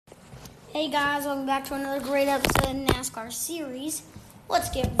Hey guys, welcome back to another great episode of the NASCAR series. Let's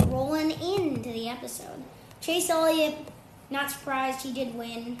get rolling into the episode. Chase Elliott, not surprised he did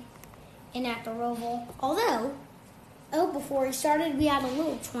win in at the roval. Although, before he started, we had a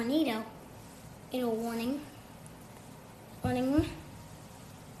little tornado. Warning. And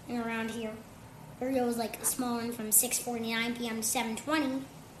around here. There goes like a small one from 6:49 p.m. to 7:20.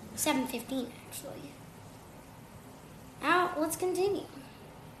 7:15 actually. Now, let's continue.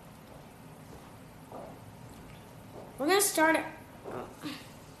 We're going to start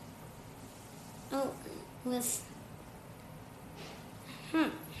with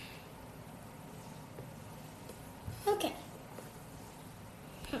okay.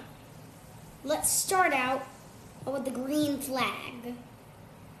 Let's start out with the green flag.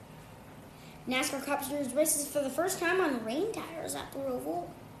 NASCAR Cup Series races for the first time on rain tires at the roval.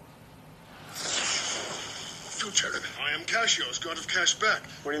 Lieutenant, I am Casio's God of Cash Back.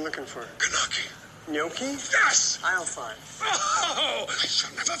 What are you looking for? Kanaki. Gnocchi? Yes! Aisle 5. Oh, I shall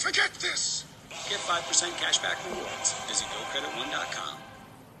never forget this. Get 5% cash back rewards. Visit GoCredit1.com.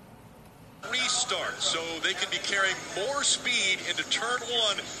 Restart so they can be carrying more speed into turn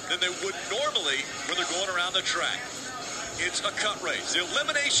one than they would normally when they're going around the track. It's a cut race, the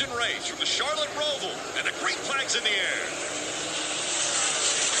elimination race from the Charlotte Roval, and the green flag's in the air.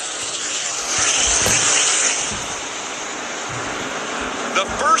 The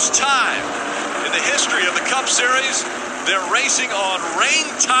first time in the history of the Cup Series, they're racing on rain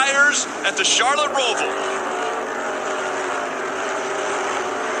tires at the Charlotte Roval.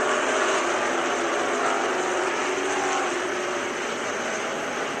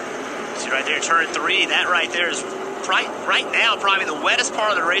 See right there, turn 3. That right there is right now probably the wettest part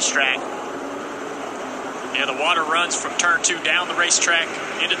of the racetrack. Yeah, the water runs from turn 2 down the racetrack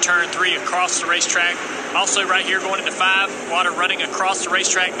into turn 3 across the racetrack. Also right here going into 5, water running across the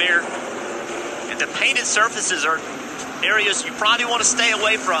racetrack there. And the painted surfaces are areas you probably want to stay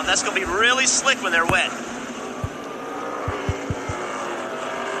away from. That's going to be really slick when they're wet.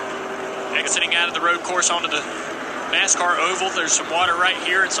 Exiting out of the road course onto the NASCAR oval, there's some water right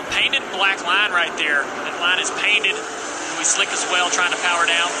here and some painted black line right there. That line is painted. It'll be slick as well, trying to power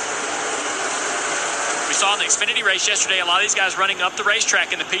down. We saw in the Xfinity race yesterday a lot of these guys running up the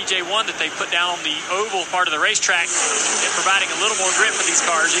racetrack in the PJ1 that they put down on the oval part of the racetrack and providing a little more grip for these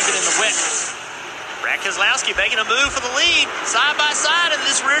cars, even in the wet. Brad Keselowski making a move for the lead, side by side, and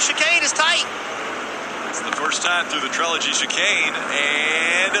this rear chicane is tight. It's the first time through the Trilogy chicane,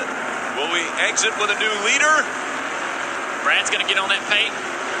 and will we exit with a new leader? Brad's going to get on that paint.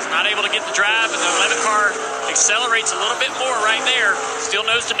 He's not able to get the drive, and the 11 car accelerates a little bit more right there. Still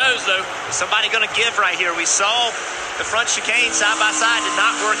nose to nose, though. Somebody going to give right here. We saw the front chicane side by side did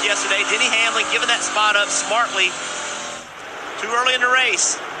not work yesterday. Denny Hamlin giving that spot up smartly too early in the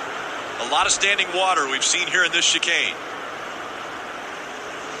race. A lot of standing water we've seen here in this chicane.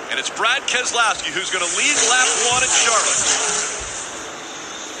 And it's Brad Keselowski who's going to lead lap 1 at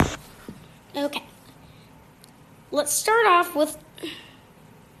Charlotte. Okay. Let's start off with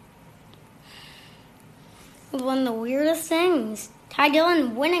one of the weirdest things.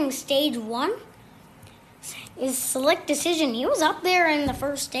 Dillon winning stage 1 is select decision. He was up there in the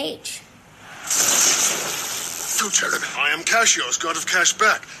first stage. Lieutenant, I am Casio's God of Cash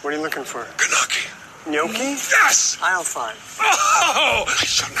Back. What are you looking for? Kanaki. Gnocchi? Yes! Aisle 5. Oh, I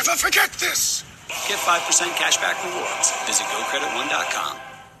shall never forget this. Get 5% cash back rewards. Visit GoCredit1.com.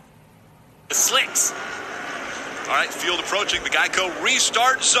 The slicks. All right, field approaching the Geico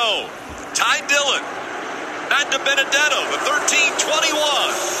restart zone. Ty Dillon. Matt DiBenedetto, the 13:21.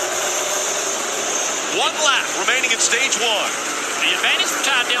 1 lap remaining in stage 1. The advantage for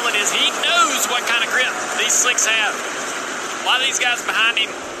Ty Dillon is he knows what kind of grip these slicks have. A lot of these guys behind him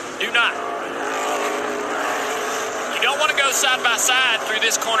do not. You don't want to go side by side through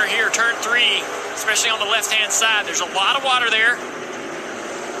this corner here, turn 3, especially on the left-hand side. There's a lot of water there.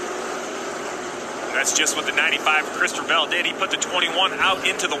 That's just what the 95 Christopher Bell did. He put the 21 out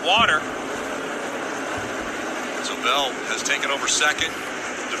into the water. So Bell has taken over second.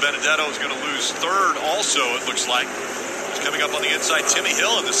 DiBenedetto is going to lose third also, it looks like. He's coming up on the inside. Timmy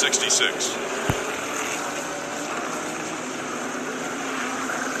Hill in the 66.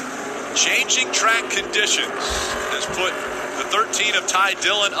 Changing track conditions has put the 13 of Ty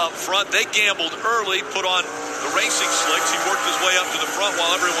Dillon up front. They gambled early, put on the racing slicks. He worked his way up to the front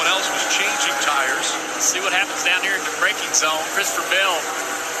while everyone else was changing tires. Let's see what happens down here in the braking zone. Christopher Bell,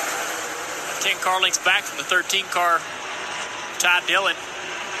 10 car lengths back from the 13 car, Ty Dillon.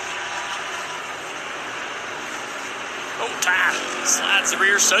 Oh, Ty slides the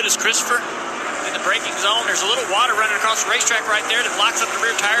rear. So does Christopher. in the braking zone. There's a little water running across the racetrack right there that locks up the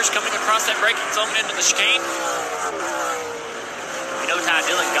rear tires coming across that braking zone into the chicane. You know, Ty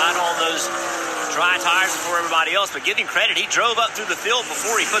Dillon got on those dry tires before everybody else, but give him credit, he drove up through the field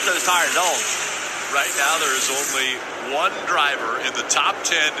before he put those tires on. Right now, there is only one driver in the top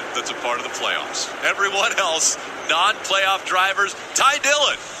 10 that's a part of the playoffs. Everyone else, non-playoff drivers. Ty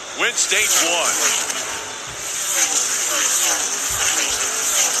Dillon wins stage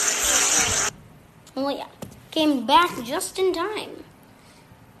 1. Well, yeah. Came back just in time.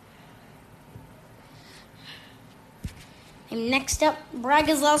 And next up, Brad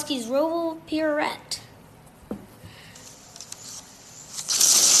Keselowski's roval pirouette.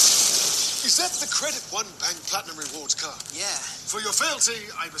 Is that the Credit One Bank Platinum Rewards card? Yeah. For your fealty,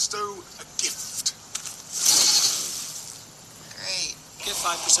 I bestow a gift. Great. Get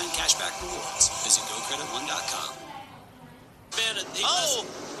 5% cashback rewards. Visit GoCredit1.com.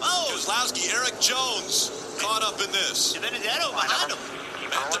 Keselowski, Eric Jones caught up in this. DiBenedetto behind him.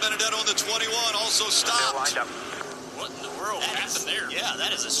 Matt DiBenedetto on the 21 also stopped. What in the world happened there? Yeah,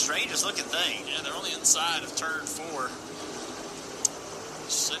 that is the strangest looking thing. Yeah, they're only inside of turn 4.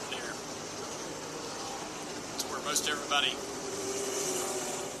 Just sitting there. That's where most everybody's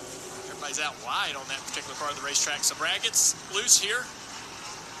out wide on that particular part of the racetrack. So Brad gets loose here.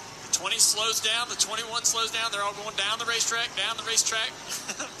 The 20 slows down. The 21 slows down. They're all going down the racetrack.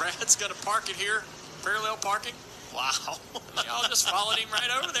 Brad's going to park it here. Parallel parking. Wow. Y'all just followed him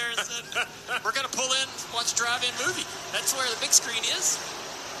right over there and said, we're going to pull in, watch a drive-in movie. That's where the big screen is.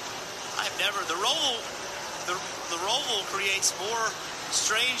 I've never, the roval creates more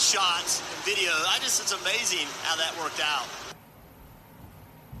strange shots and video. It's amazing how that worked out.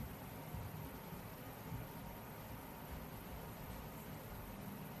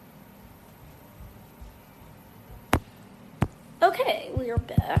 Okay, we are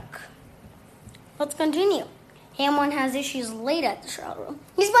back. Let's continue. Hamlin has issues late at the shroud room.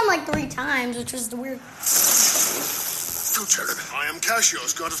 He's been like 3 times, which was the weird. Future, I am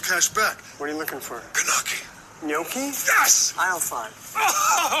Cassio's god of cash back. What are you looking for? Kanaki. Gnocchi? Yes! Aisle 5.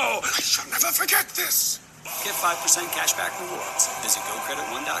 Oh! I shall never forget this. Get 5% cashback rewards. Visit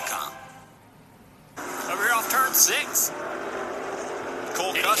GoCredit1.com. Over here off turn 6.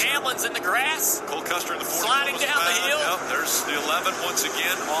 Cole Eddie Custer. Hamlin's in the grass. Cole Custer in the 41 Sliding was down the bad. hill. Yep, there's the 11 once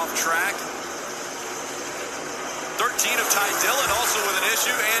again off track. 13 of Ty Dillon also with an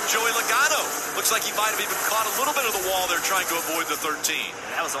issue, and Joey Logano. Looks like he might have even caught a little bit of the wall there trying to avoid the 13.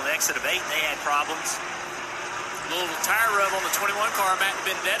 That was on the exit of 8. They had problems. A little tire rub on the 21 car, Matt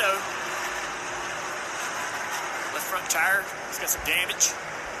DiBenedetto. Left front tire, it's got some damage.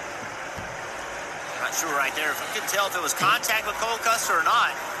 Not sure right there. If you couldn't tell if it was contact with Cole Custer or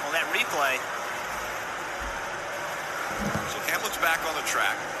not on that replay. So Hamlin's back on the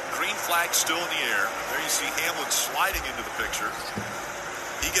track. Green flag still in the air. There you see Hamlin sliding into the picture.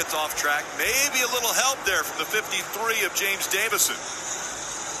 He gets off track. Maybe a little help there from the 53 of James Davison.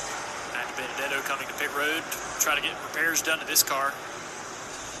 Matt DiBenedetto coming to pit road to try to get repairs done to this car.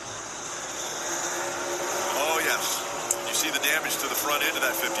 Oh, yes. You see the damage to the front end of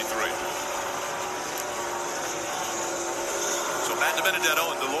that 53. So Matt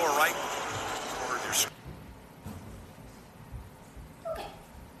DiBenedetto in the lower right corner of your screen.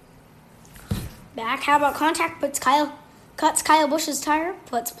 Back. How about contact? Cuts Kyle Busch's tire.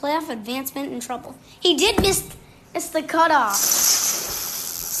 Puts playoff advancement in trouble. He did miss the cutoff.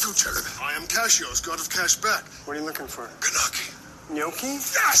 Future, I am Cassio's god of cash back. What are you looking for? Kanaki. Gnocchi?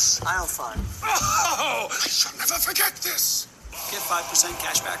 Yes! Aisle 5. Oh! I shall never forget this. Get 5%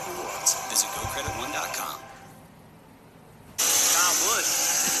 cashback rewards. Visit GoCredit1.com. Kyle Busch.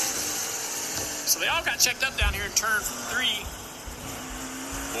 So they all got checked up down here in turn 3.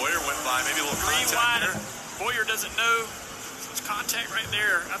 Boyer went by, maybe a little 3 contact wide. there. Boyer doesn't know. There's contact right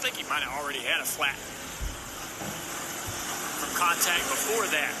there. I think he might have already had a flat from contact before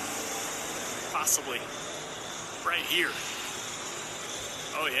that. Possibly right here.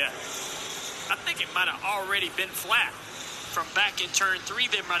 Oh, yeah. I think it might have already been flat. From back in turn 3,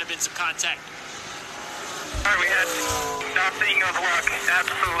 there might have been some contact. All right, we had stop seeing on the rock.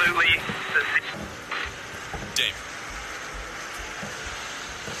 Absolutely. Dave.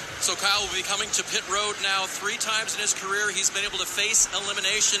 So Kyle will be coming to pit road now 3 times in his career. He's been able to face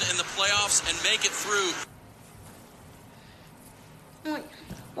elimination in the playoffs and make it through.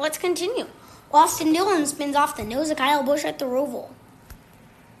 Let's continue. Austin Dillon spins off the nose of Kyle Busch at the roval.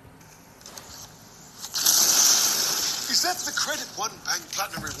 Is that the Credit One Bank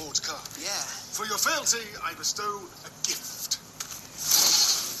Platinum Rewards card? Yeah. For your fealty, I bestow a gift.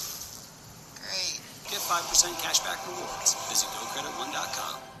 Great. Get 5% cashback rewards. Visit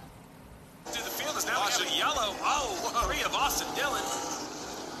GoCredit1.com. Through the field is now we have a yellow. Oh, 3 of Austin Dillon.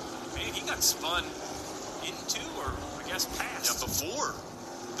 Man, he got spun into, or I guess past. Yeah, before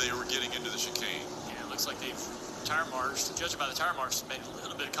they were getting into the chicane. Yeah, it looks like they've tire marks, judging by the tire marks, made a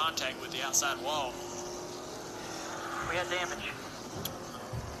little bit of contact with the outside wall. We had damage.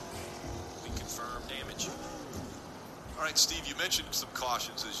 We confirm damage. All right, Steve, you mentioned some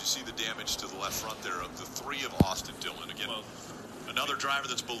cautions as you see the damage to the left front there of the 3 of Austin Dillon. Again, another driver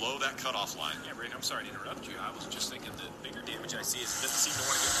that's below that cutoff line. Yeah, Rick, I'm sorry to interrupt you. I was just thinking the bigger damage I see is it doesn't seem to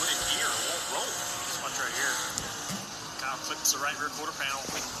want to get put in gear or won't roll. This one right here. Kyle flips the right rear quarter panel.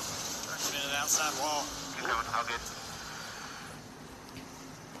 Directed into the outside wall. Keep going, all good.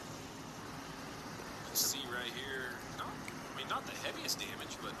 Let's see right here. No, I mean, not the heaviest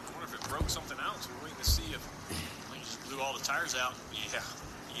damage, but I wonder if it broke something out. So we're waiting to see if he just blew all the tires out. Yeah,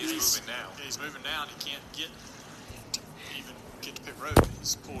 he is moving now. Yeah, he's moving now, and he can't even get to pit road.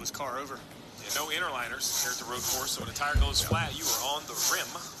 He's pulled his car over. Yeah, no interliners here at the road course, so when a tire goes flat, you are on the rim.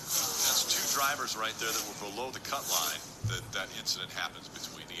 That's 2 drivers right there that were below the cut line that incident happens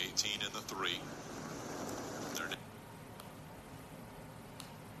between the 18 and the 3.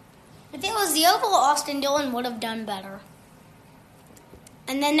 If it was the oval, Austin Dillon would have done better.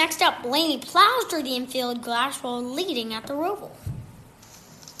 And then next up, Blaney plows through the infield glass while leading at the roval.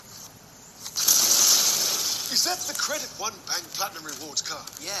 Is that the Credit One Bank Platinum Rewards card?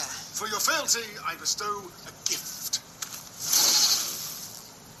 Yeah. For your fealty, I bestow a gift.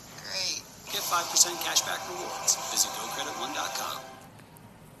 Great. Get 5% cashback rewards. Visit GoCredit1.com.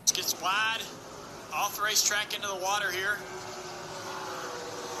 Gets wide, off the racetrack into the water here.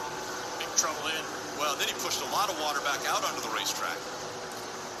 Big trouble in. Well, then he pushed a lot of water back out onto the racetrack.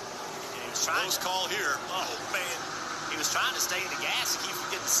 Yeah, he was trying Close call here. Oh, man. He was trying to stay in the gas and keep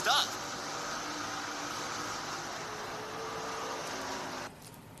from getting stuck.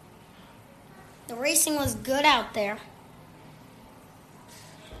 The racing was good out there.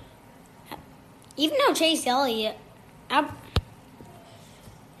 Even though Chase Elliott... How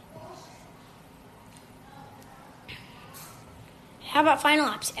about final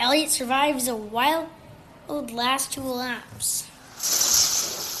laps? Elliott survives a wild last 2 laps.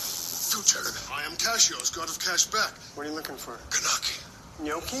 Future, I am Casio's god of cash back. What are you looking for? Kanaki.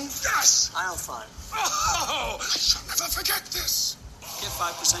 Gnocchi? Yes! I'll find. Oh! I shall never forget this. Get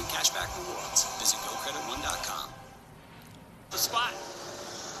 5% cashback rewards. Visit GoCredit1.com. The spot.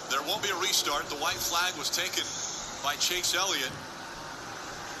 There won't be a restart. The white flag was taken by Chase Elliott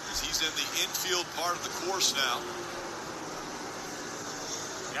as he's in the infield part of the course now.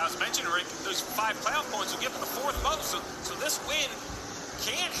 Yeah, I was mentioning, Rick, those 5 playoff points will give him the 4th most. So this win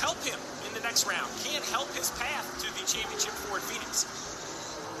can help him in the next round, can help his path to the championship for Phoenix.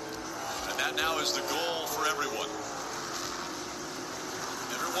 And that now is the goal for everyone.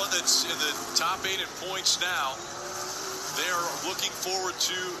 Everyone that's in the top 8 in points now, they're looking forward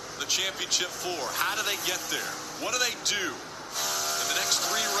to the championship 4. How do they get there? What do they do in the next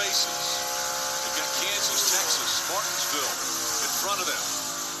 3 races? They've got Kansas, Texas, Martinsville in front of them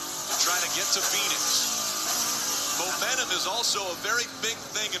to try to get to Phoenix. Momentum is also a very big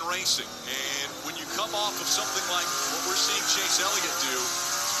thing in racing. And when you come off of something like what we're seeing Chase Elliott do,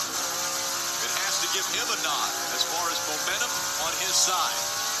 it has to give him a nod as far as momentum on his side.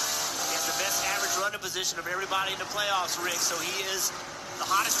 He has the best average running position of everybody in the playoffs, Rick, so he is the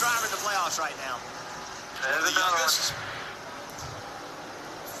hottest driver in the playoffs right now. The youngest.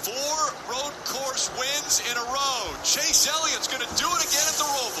 4 road course wins in a row. Chase Elliott's going to do it again at the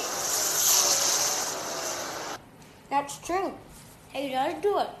Roval. That's true. He does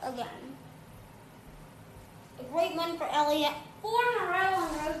do it again. A great win for Elliott. 4 in a row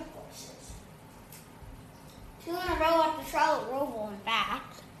on road courses. 2 in a row at the Charlotte Roval and back.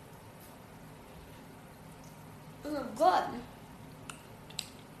 Those are good.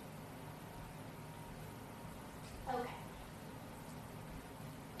 Okay.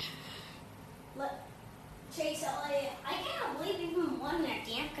 Chase Elliott, I can't believe he even won that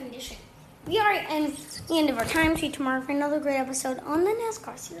damp condition. We are at the end of our time. See you tomorrow for another great episode on the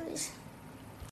NASCAR series.